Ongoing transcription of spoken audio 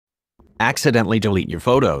accidentally delete your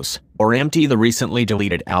photos, or empty the recently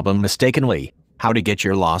deleted album mistakenly. How to get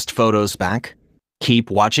your lost photos back?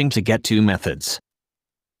 Keep watching to get 2 methods.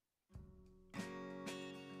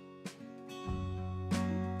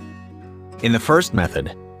 In the first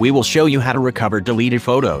method, we will show you how to recover deleted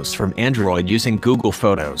photos from Android using Google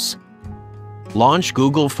Photos. Launch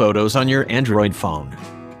Google Photos on your Android phone.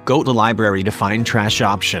 Go to Library to find Trash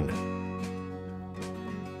option.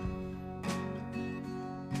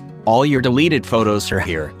 All your deleted photos are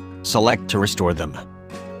here. Select to restore them.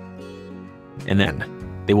 And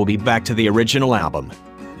then, they will be back to the original album.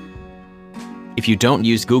 If you don't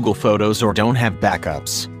use Google Photos or don't have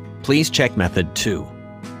backups, please check Method 2.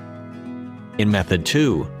 In Method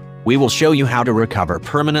 2, we will show you how to recover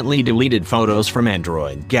permanently deleted photos from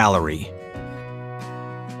Android Gallery.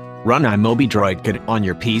 Run iMobi Droid Kit on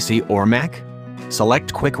your PC or Mac.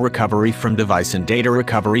 Select Quick Recovery from Device and Data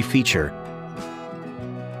Recovery feature.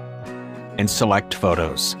 And select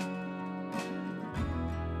Photos.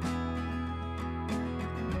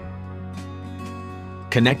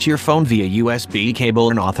 Connect your phone via USB cable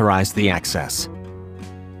and authorize the access.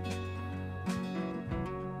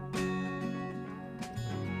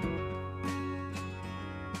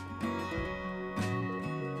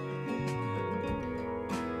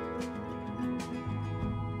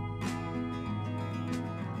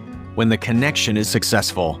 When the connection is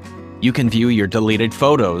successful, you can view your deleted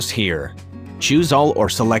photos here. Choose all or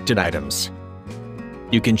selected items.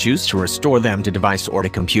 You can choose to restore them to device or to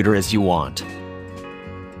computer as you want.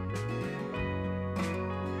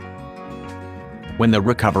 When the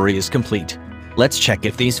recovery is complete, let's check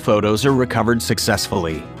if these photos are recovered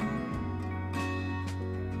successfully.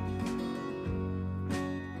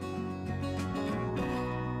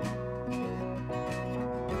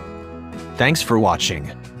 Thanks for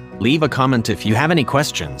watching. Leave a comment if you have any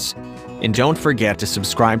questions, and don't forget to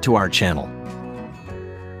subscribe to our channel.